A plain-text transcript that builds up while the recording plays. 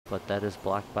but that is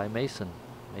blocked by Mason.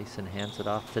 Mason hands it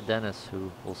off to Dennis,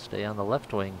 who will stay on the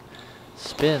left wing.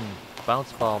 Spin,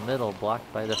 bounce ball middle,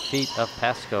 blocked by the feet of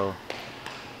Pasco.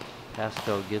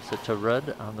 Pasco gives it to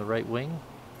Rudd on the right wing.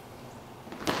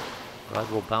 Rudd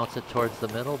will bounce it towards the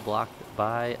middle, blocked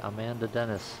by Amanda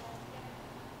Dennis.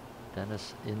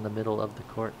 Dennis in the middle of the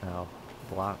court now.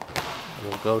 Block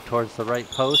will go towards the right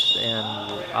post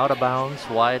and out of bounds,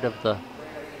 wide of the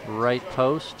right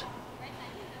post.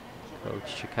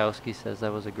 Coach Chakowski says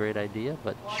that was a great idea,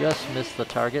 but just missed the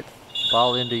target.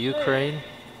 Ball into Ukraine.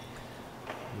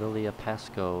 Lilia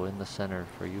Pasco in the center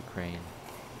for Ukraine.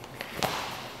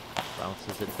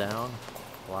 Bounces it down.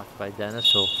 Blocked by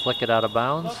Dennis. He'll flick it out of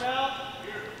bounds.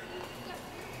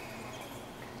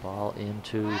 Ball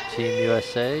into Team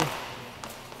USA.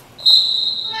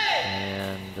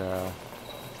 And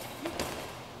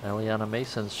Eliana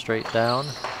Mason straight down.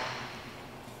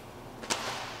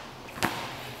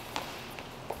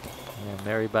 And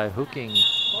Mary by Hooking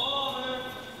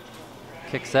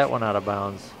kicks that one out of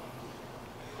bounds.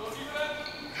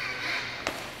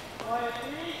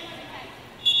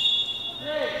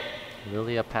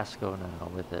 Lilia Pasco now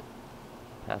with it.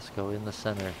 Pasco in the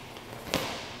center.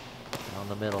 Down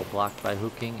the middle, blocked by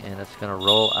Hooking, and it's going to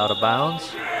roll out of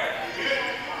bounds.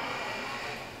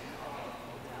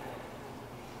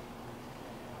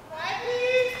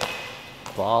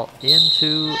 Ball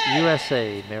into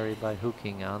USA. Mary by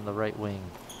Hooking on the right wing.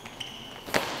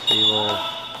 She will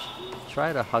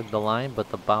try to hug the line, but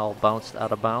the ball bounced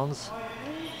out of bounds.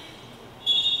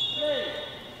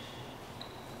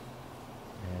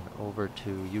 Over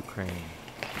to Ukraine.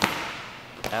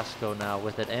 Pasco now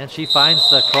with it, and she finds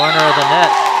the corner of the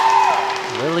net.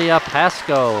 Lilia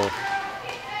Pasco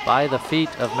by the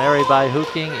feet of Mary by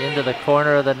Hooking into the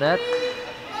corner of the net.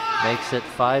 Makes it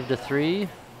 5-3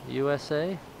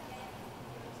 USA.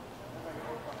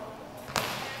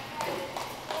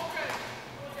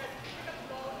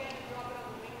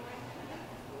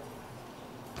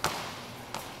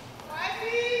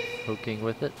 Hooking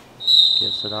with it.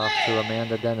 Gives it off to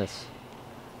Amanda Dennis.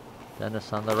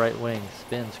 Dennis on the right wing,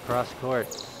 spins cross court.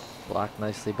 Blocked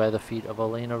nicely by the feet of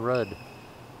Elena Rudd.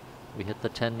 We hit the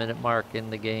 10-minute mark in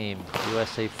the game.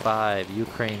 USA 5,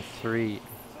 Ukraine 3.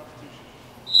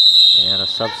 And a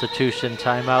substitution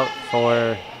timeout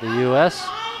for the US.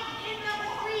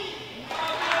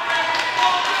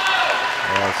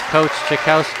 As Coach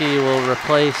Chakowski will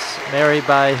replace Mary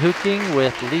by Hooking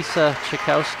with Lisa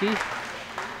Chakowski.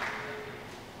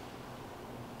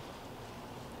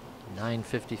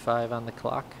 9:55 on the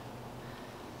clock.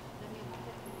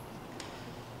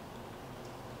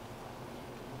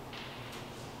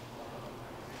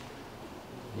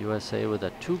 USA with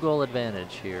a 2-goal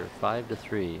advantage here,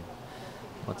 5-3.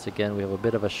 Once again, we have a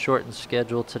bit of a shortened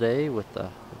schedule today with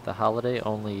the holiday.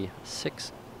 Only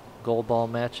 6 goalball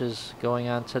matches going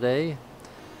on today.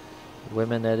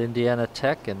 Women at Indiana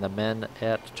Tech and the men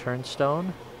at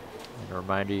Turnstone. And a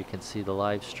reminder, you can see the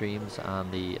live streams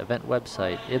on the event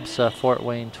website,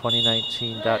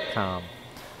 IBSA-FortWayne2019.com.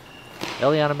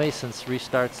 Eliana Mason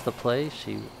restarts the play.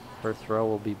 Her throw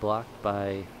will be blocked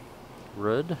by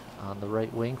Rudd on the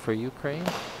right wing for Ukraine.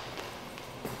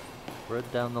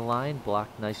 Rudd down the line,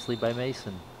 blocked nicely by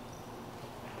Mason.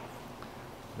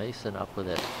 Mason up with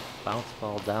it. Bounce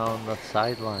ball down the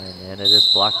sideline, and it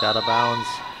is blocked out of bounds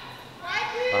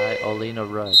by Olena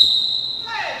Rudd.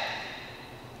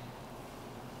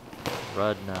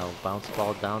 Rudd now, bounce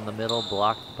ball down the middle,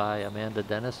 blocked by Amanda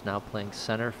Dennis, now playing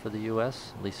center for the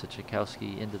U.S. Lisa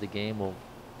Chakowski into the game, is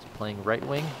playing right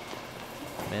wing.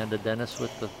 Amanda Dennis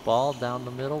with the ball down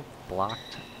the middle,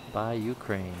 blocked by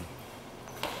Ukraine.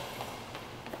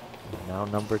 And now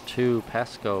number 2,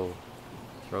 Pasco,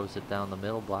 throws it down the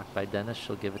middle, blocked by Dennis.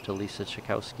 She'll give it to Lisa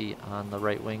Chakowski on the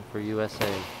right wing for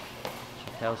USA.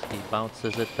 Chakowski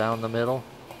bounces it down the middle.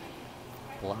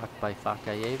 Blocked by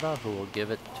Fakayeva, who will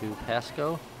give it to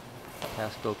Pasco.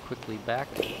 Pasco quickly back,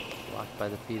 blocked by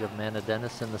the feet of Amanda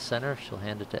Dennis in the center. She'll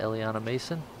hand it to Eliana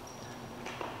Mason.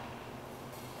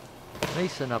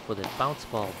 Mason up with it, bounce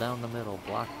ball down the middle,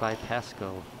 blocked by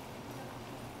Pasco.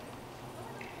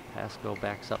 Pasco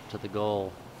backs up to the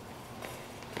goal.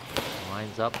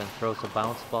 Lines up and throws a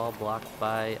bounce ball, blocked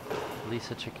by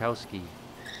Lisa Chakowski.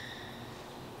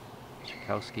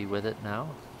 Chakowski with it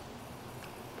now.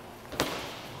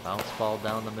 Bounce ball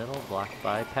down the middle, blocked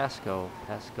by Pasco.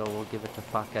 Pasco will give it to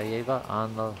Fakayeva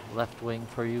on the left wing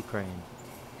for Ukraine.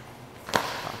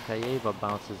 Fakayeva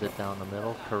bounces it down the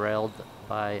middle, corralled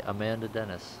by Amanda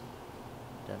Dennis.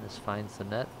 Dennis finds the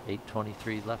net,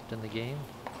 8:23 left in the game.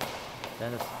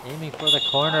 Dennis aiming for the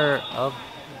corner of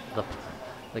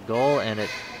the goal, and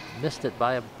it missed it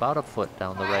by about a foot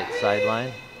down the right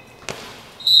sideline.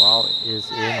 Ball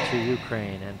is into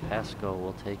Ukraine, and Pasco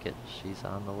will take it. She's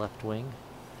on the left wing.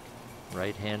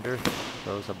 Right-hander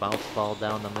throws a bounce ball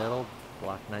down the middle,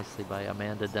 blocked nicely by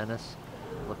Amanda Dennis,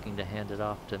 looking to hand it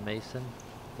off to Mason.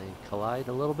 They collide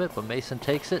a little bit, but Mason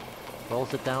takes it,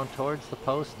 rolls it down towards the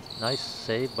post. Nice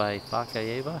save by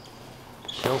Fakayeva.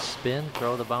 She'll spin,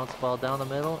 throw the bounce ball down the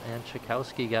middle, and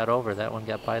Chakowski got over. That one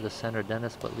got by the center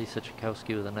Dennis, but Lisa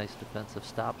Chakowski with a nice defensive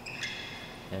stop.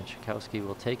 And Chakowski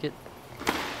will take it.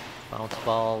 Bounce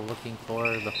ball looking for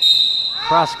the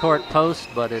cross-court post,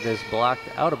 but it is blocked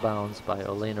out of bounds by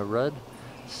Olena Rudd.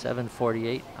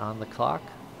 7:48 on the clock.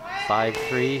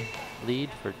 5-3 lead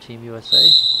for Team USA.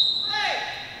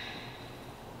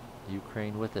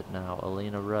 Ukraine with it now.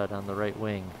 Olena Rudd on the right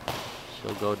wing.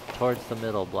 She'll go towards the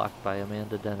middle, blocked by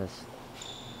Amanda Dennis.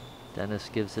 Dennis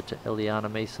gives it to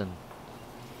Ileana Mason.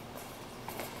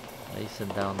 Mason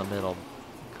down the middle.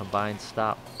 Combined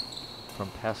stop from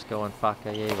Pasco and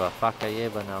Fakayeva.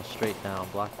 Fakayeva now straight down,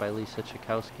 blocked by Lisa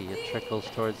Chakowski. It trickles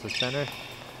towards the center.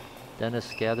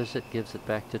 Dennis gathers it, gives it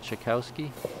back to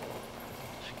Chakowski.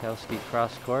 Chakowski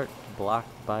cross court,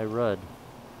 blocked by Rudd.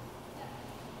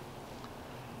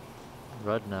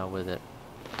 Rudd now with it.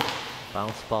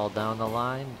 Bounce ball down the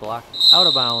line, blocked out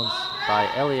of bounds by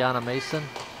Eliana Mason.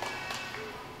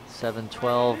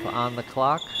 7:12 on the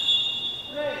clock.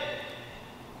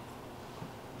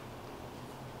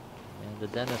 The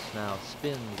Dennis now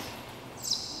spins,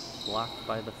 blocked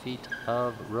by the feet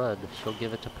of Rudd. She'll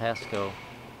give it to Pasco.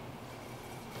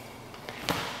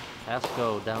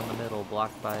 Pasco down the middle,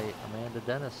 blocked by Amanda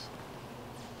Dennis.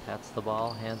 Pats the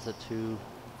ball, hands it to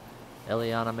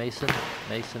Eliana Mason.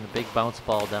 Mason, a big bounce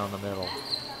ball down the middle,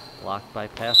 blocked by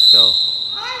Pasco.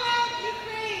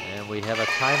 And we have a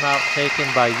timeout taken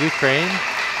by Ukraine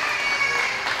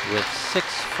with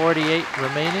 6:48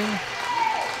 remaining.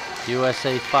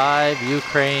 USA 5,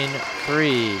 Ukraine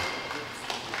 3.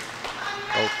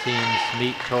 Both teams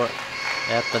meet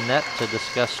at the net to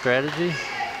discuss strategy.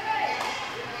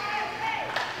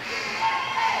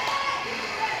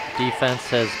 Defense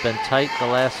has been tight the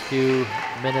last few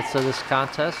minutes of this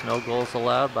contest. No goals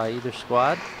allowed by either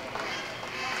squad.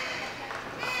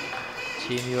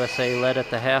 Team USA led at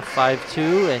the half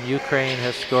 5-2, and Ukraine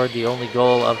has scored the only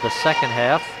goal of the second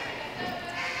half.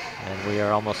 And we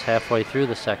are almost halfway through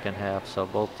the second half, so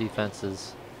both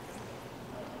defenses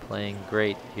playing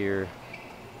great here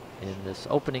in this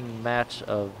opening match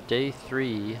of day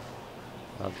 3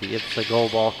 of the IBSA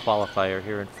Goalball Qualifier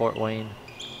here in Fort Wayne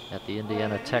at the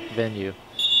Indiana Tech venue.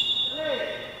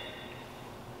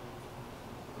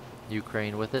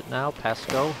 Ukraine with it now.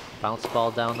 Pasco, bounce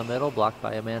ball down the middle, blocked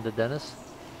by Amanda Dennis.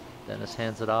 Dennis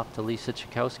hands it off to Lisa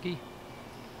Chakowski.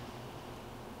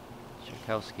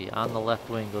 Chakowski on the left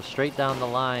wing, goes straight down the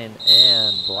line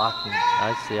and blocking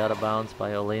nicely out of bounds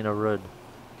by Olena Rudd.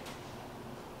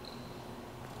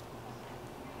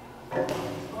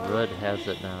 Rudd has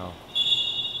it now.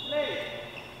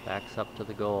 Backs up to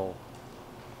the goal.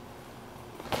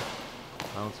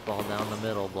 Bounce ball down the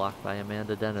middle, blocked by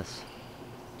Amanda Dennis.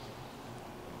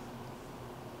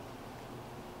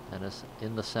 Dennis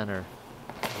in the center.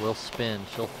 Will spin.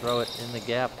 She'll throw it in the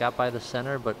gap. Got by the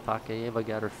center, but Fakayeva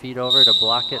got her feet over to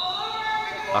block it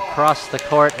across the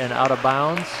court and out of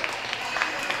bounds.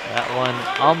 That one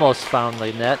almost found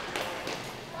the net,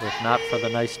 if not for the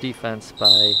nice defense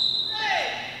by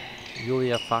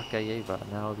Yulia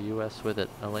Fakayeva. Now the U.S. with it.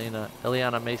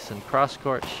 Eliana Mason,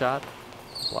 cross-court shot,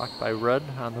 blocked by Rudd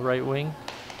on the right wing.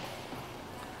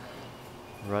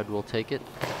 Rudd will take it.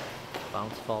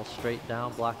 Bounce ball straight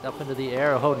down, blocked up into the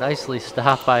air. Oh, nicely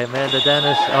stopped by Amanda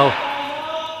Dennis. Oh,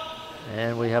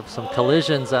 and we have some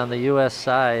collisions on the U.S.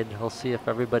 side. We'll see if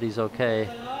everybody's okay.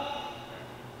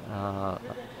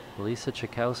 Lisa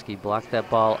Chakowski blocked that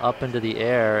ball up into the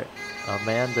air.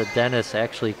 Amanda Dennis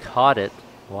actually caught it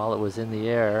while it was in the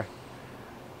air.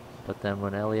 But then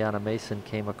when Eliana Mason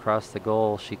came across the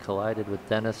goal, she collided with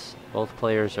Dennis. Both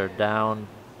players are down.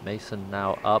 Mason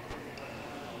now up.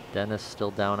 Dennis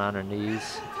still down on her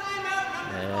knees.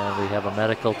 And we have a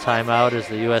medical timeout as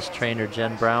the U.S. trainer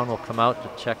Jen Brown will come out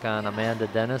to check on Amanda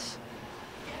Dennis.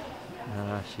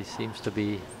 She seems to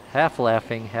be half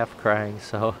laughing, half crying,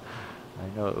 so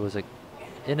I know it was an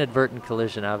inadvertent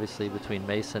collision, obviously, between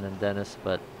Mason and Dennis,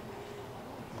 but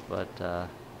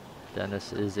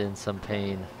Dennis is in some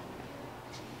pain.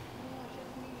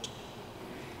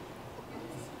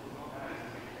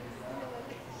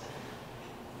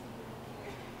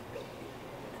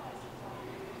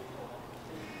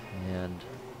 And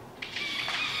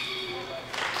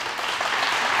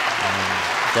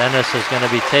Dennis is going to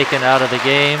be taken out of the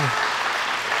game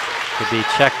to be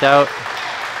checked out.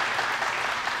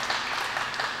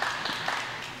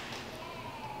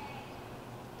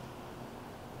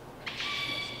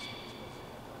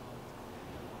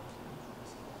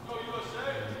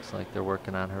 Looks like they're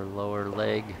working on her lower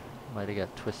leg. Might have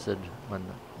got twisted when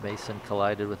Mason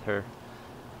collided with her.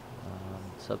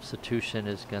 Substitution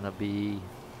is going to be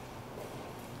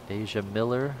Asia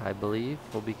Miller, I believe,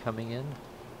 will be coming in.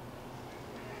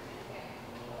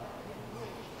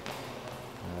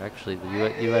 Actually,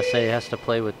 the USA has to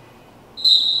play with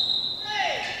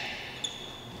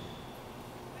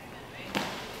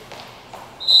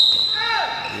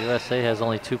the USA has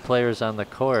only 2 players on the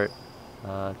court.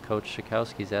 Coach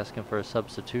Schakowski's asking for a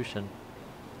substitution.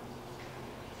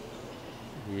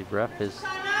 The refs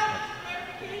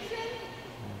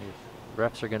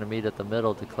are going to meet at the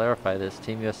middle to clarify this.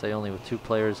 Team USA only with 2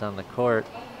 players on the court.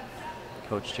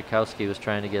 Coach Schakowski was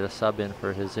trying to get a sub in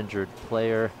for his injured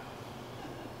player.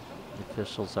 The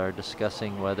officials are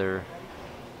discussing whether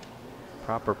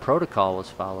proper protocol was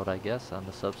followed, I guess, on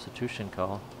the substitution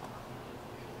call.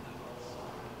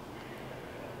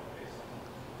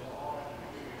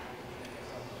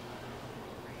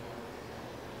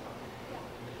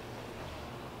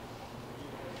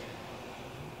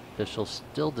 Officials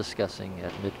still discussing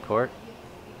at midcourt.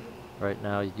 Right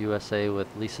now, USA with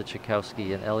Lisa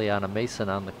Chakowski and Eliana Mason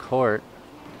on the court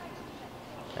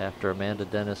after Amanda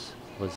Dennis